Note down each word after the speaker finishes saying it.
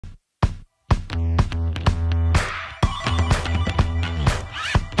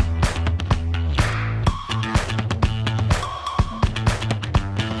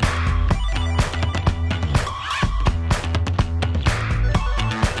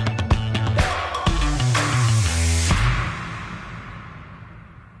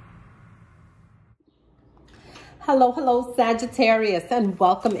Hello, hello, Sagittarius, and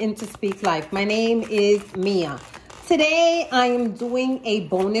welcome into Speak Life. My name is Mia. Today, I am doing a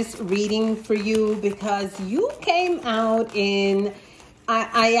bonus reading for you because you came out in...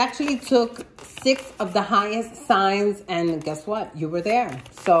 I actually took 6 of the highest signs, and guess what? You were there.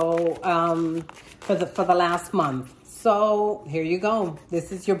 So, for the last month. So, here you go.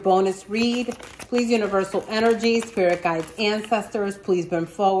 This is your bonus read. Please, universal energy, spirit guides, ancestors, please bring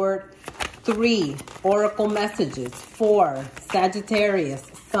forward 3 oracle messages for Sagittarius,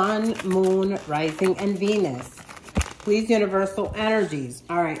 Sun, Moon, Rising, and Venus. Please, universal energies.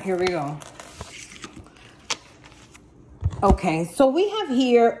 All right, here we go. Okay, so we have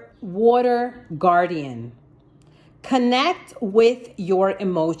here Water Guardian. Connect with your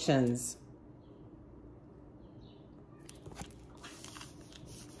emotions.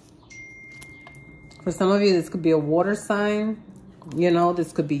 For some of you, this could be a water sign. You know,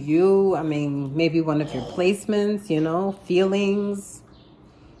 this could be you. I mean, maybe one of your placements, you know, feelings.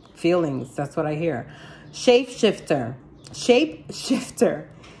 Feelings, that's what I hear. Shapeshifter. Shapeshifter.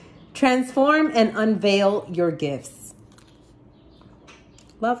 Transform and unveil your gifts.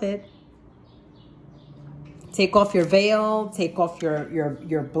 Love it. Take off your veil. Take off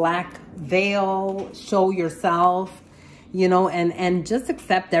your black veil. Show yourself, you know, and just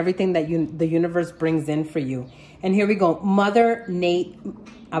accept everything that the universe brings in for you. And here we go. Mother Nature.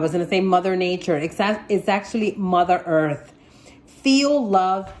 I was going to say Mother Nature. It's actually Mother Earth. Feel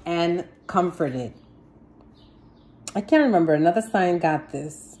love and comforted. I can't remember. Another sign got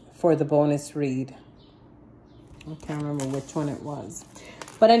this for the bonus read. I can't remember which one it was.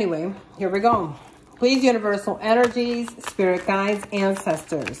 But anyway, here we go. Please, universal energies, spirit guides,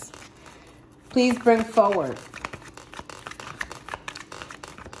 ancestors, please bring forward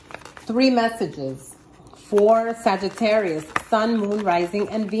 3 messages for Sagittarius, Sun, Moon, Rising,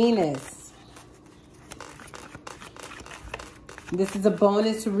 and Venus. This is a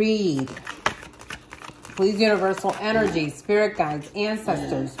bonus read. Please, universal energy, spirit guides,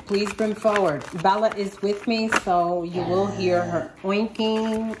 ancestors, please bring forward. Bella is with me, so you will hear her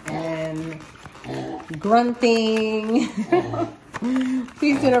oinking and grunting.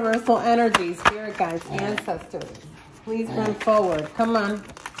 Please, universal energy, spirit guides, ancestors, please bring forward. Come on,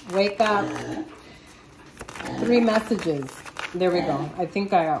 wake up. 3 messages. There we go. I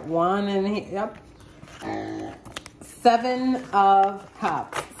think I got 1 in here. Yep. 7 of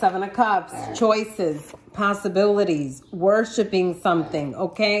Cups. 7 of Cups. Choices. Possibilities. Worshipping something.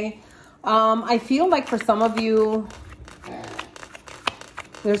 Okay? I feel like for some of you,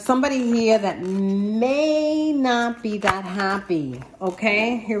 there's somebody here that may not be that happy.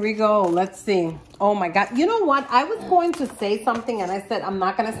 Okay? Here we go. Let's see. Oh my God. You know what? I was going to say something and I said, I'm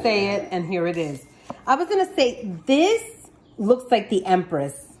not going to say it. And here it is. I was going to say, this looks like the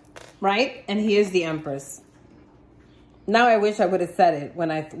Empress, right? And here's the Empress. Now I wish I would have said it when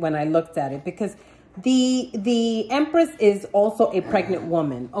I looked at it, because the Empress is also a pregnant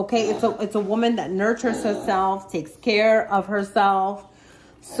woman, okay? It's a woman that nurtures herself, takes care of herself.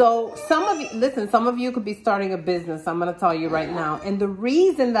 So some of you, listen, some of you could be starting a business, I'm going to tell you right now. And the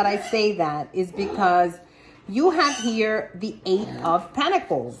reason that I say that is because you have here the 8 of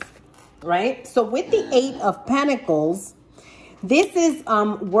Pentacles. Right? So with the 8 of Pentacles, this is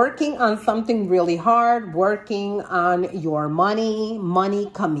working on something really hard, working on your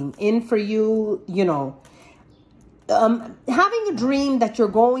money coming in for you, you know, having a dream that you're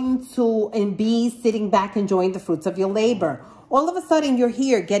going to be sitting back enjoying the fruits of your labor. All of a sudden you're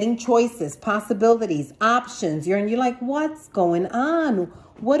here getting choices, possibilities, options. You're like, what's going on?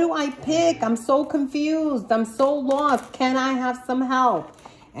 What do I pick? I'm so confused. I'm so lost. Can I have some help?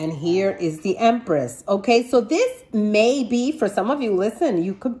 And here is the Empress. Okay, so this may be, for some of you, listen,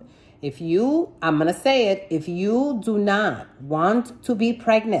 you could, I'm going to say it, if you do not want to be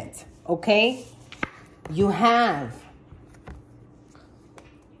pregnant, okay, you have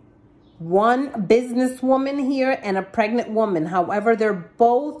one businesswoman here and a pregnant woman. However, they're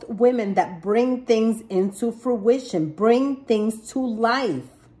both women that bring things into fruition, bring things to life.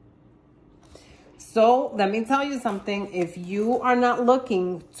 So let me tell you something. If you are not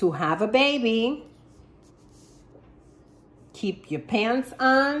looking to have a baby, keep your pants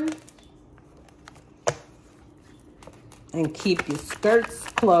on and keep your skirts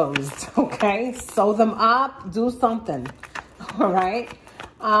closed, okay? Sew them up, do something, all right?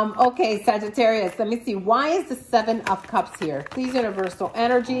 Okay, Sagittarius, let me see. Why is the 7 of Cups here? Please, universal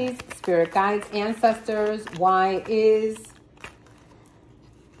energies, spirit guides, ancestors. Why is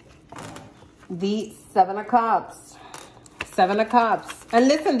the 7 of Cups? 7 of Cups. And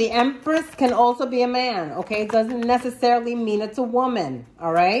listen, the Empress can also be a man, okay? It doesn't necessarily mean it's a woman,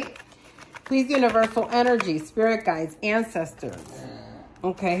 all right? Please, universal energy, spirit guides, ancestors.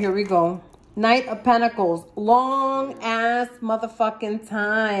 Okay, here we go. Knight of Pentacles, long ass motherfucking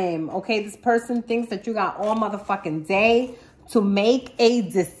time. Okay, this person thinks that you got all motherfucking day to make a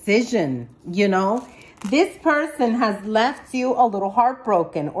decision, you know. This person has left you a little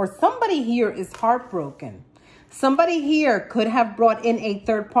heartbroken, or somebody here is heartbroken. Somebody here could have brought in a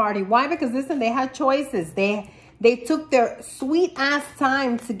third party. Why? Because listen, they had choices. They took their sweet ass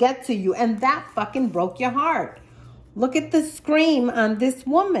time to get to you, and that fucking broke your heart. Look at the scream on this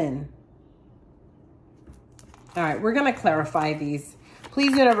woman. All right, we're going to clarify these.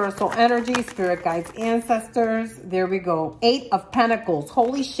 Please, universal energy, spirit guides, ancestors. There we go. 8 of Pentacles.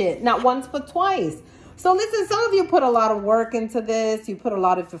 Holy shit. Not once, but twice. So listen, some of you put a lot of work into this. You put a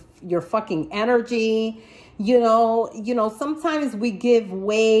lot of your fucking energy. You know, sometimes we give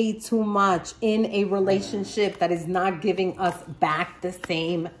way too much in a relationship that is not giving us back the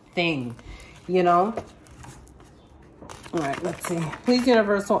same thing, you know? All right, let's see. Please,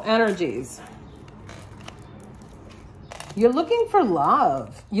 universal energies. You're looking for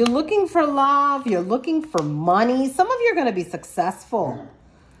love. You're looking for love. You're looking for money. Some of you are going to be successful.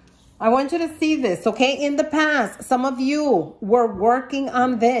 I want you to see this, okay? In the past, some of you were working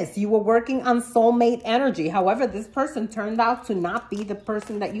on this. You were working on soulmate energy. However, this person turned out to not be the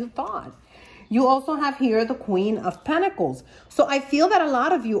person that you thought. You also have here the Queen of Pentacles. So I feel that a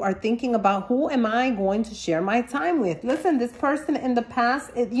lot of you are thinking about, who am I going to share my time with? Listen, this person in the past,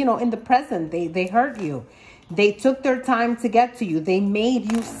 you know, in the present, they hurt you. They took their time to get to you. They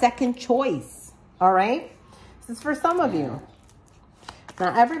made you second choice. All right? This is for some of you.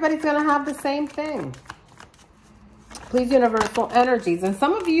 Now, everybody's going to have the same thing. Please, universal energies. And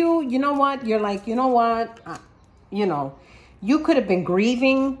some of you, you know what? You're like, you know what? You know, you could have been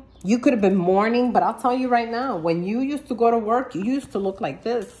grieving. You could have been mourning. But I'll tell you right now, when you used to go to work, you used to look like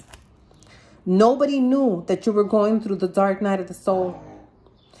this. Nobody knew that you were going through the dark night of the soul.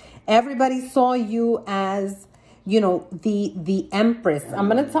 Everybody saw you as, you know, the Empress. I'm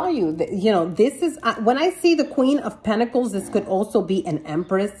going to tell you that, you know, this is, when I see the Queen of Pentacles, this could also be an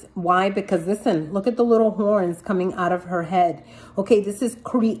Empress. Why? Because listen, look at the little horns coming out of her head. Okay, this is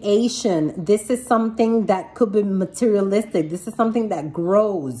creation. This is something that could be materialistic. This is something that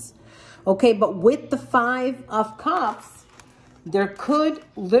grows. Okay, but with the 5 of Cups, there could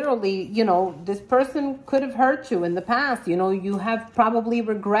literally, you know, this person could have hurt you in the past. You know, you have probably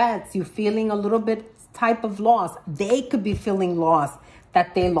regrets. You feeling a little bit type of loss. They could be feeling lost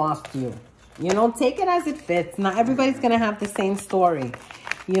that they lost you. You know, take it as it fits. Not everybody's going to have the same story.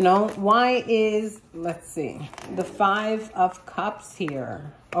 You know, why is, let's see, the 5 of Cups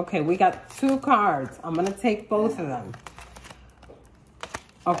here. Okay, we got 2 cards. I'm going to take both of them.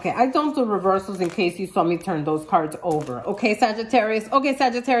 Okay, I don't do reversals in case you saw me turn those cards over. Okay, Sagittarius. Okay,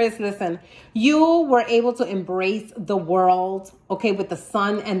 Sagittarius, listen. You were able to embrace the world, okay, with the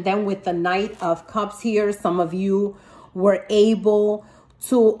Sun, and then with the Knight of Cups here, some of you were able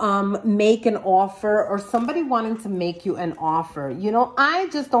to make an offer, or somebody wanting to make you an offer. You know, I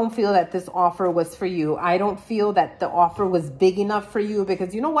just don't feel that this offer was for you. I don't feel that the offer was big enough for you,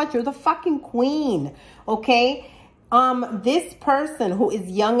 because you know what? You're the fucking queen, okay? This person who is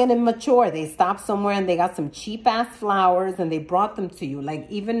young and immature, they stopped somewhere and they got some cheap ass flowers and they brought them to you. Like,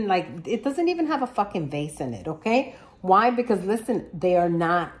 even like, it doesn't even have a fucking vase in it. Okay. Why? Because listen, they are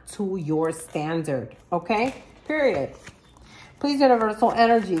not to your standard. Okay. Period. Please, universal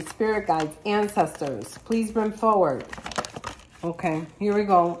energy, spirit guides, ancestors, please bring forward. Okay. Here we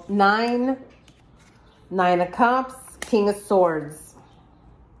go. 9 of Cups, King of Swords.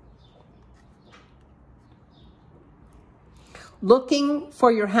 Looking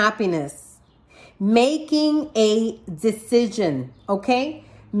for your happiness, making a decision, okay?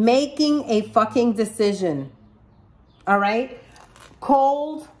 Making a fucking decision, all right?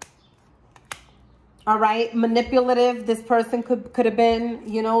 Cold, all right? Manipulative, this person could have been,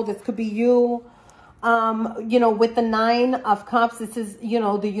 you know, this could be you. You know, with the 9 of Cups, this is, you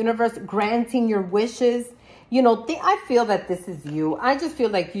know, the universe granting your wishes. You know, I feel that this is you. I just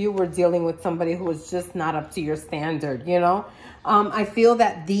feel like you were dealing with somebody who was just not up to your standard, you know? I feel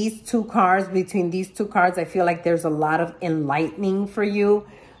that these 2 cards, between these 2 cards, I feel like there's a lot of enlightening for you.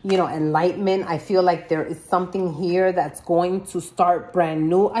 You know, enlightenment. I feel like there is something here that's going to start brand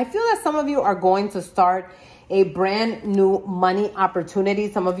new. I feel that some of you are going to start a brand new money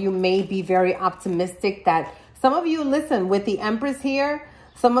opportunity. Some of you may be very optimistic that some of you, listen, with the Empress here,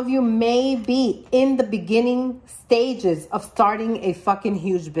 some of you may be in the beginning stages of starting a fucking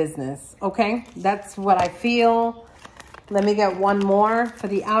huge business. Okay, that's what I feel. Let me get one more for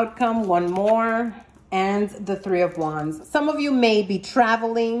the outcome. One more. And the 3 of Wands. Some of you may be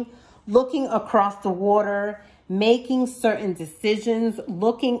traveling, looking across the water, making certain decisions,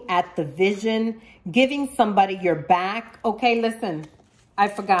 looking at the vision, giving somebody your back. Okay, listen, I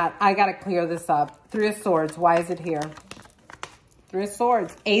forgot. I got to clear this up. 3 of Swords. Why is it here? 3 of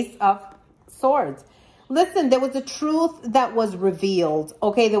Swords. Ace of Swords. Listen, there was a truth that was revealed.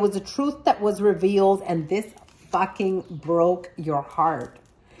 Okay, there was a truth that was revealed, and this fucking broke your heart.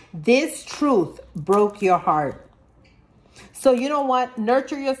 This truth broke your heart. So you know what?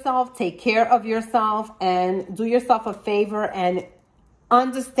 Nurture yourself, take care of yourself, and do yourself a favor and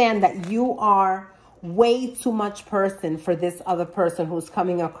understand that you are way too much person for this other person who's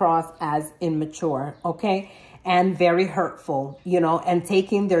coming across as immature, okay? And very hurtful, you know, and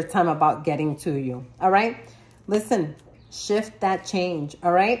taking their time about getting to you, all right? Listen, shift that change,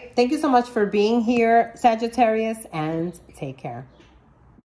 all right? Thank you so much for being here, Sagittarius, and take care.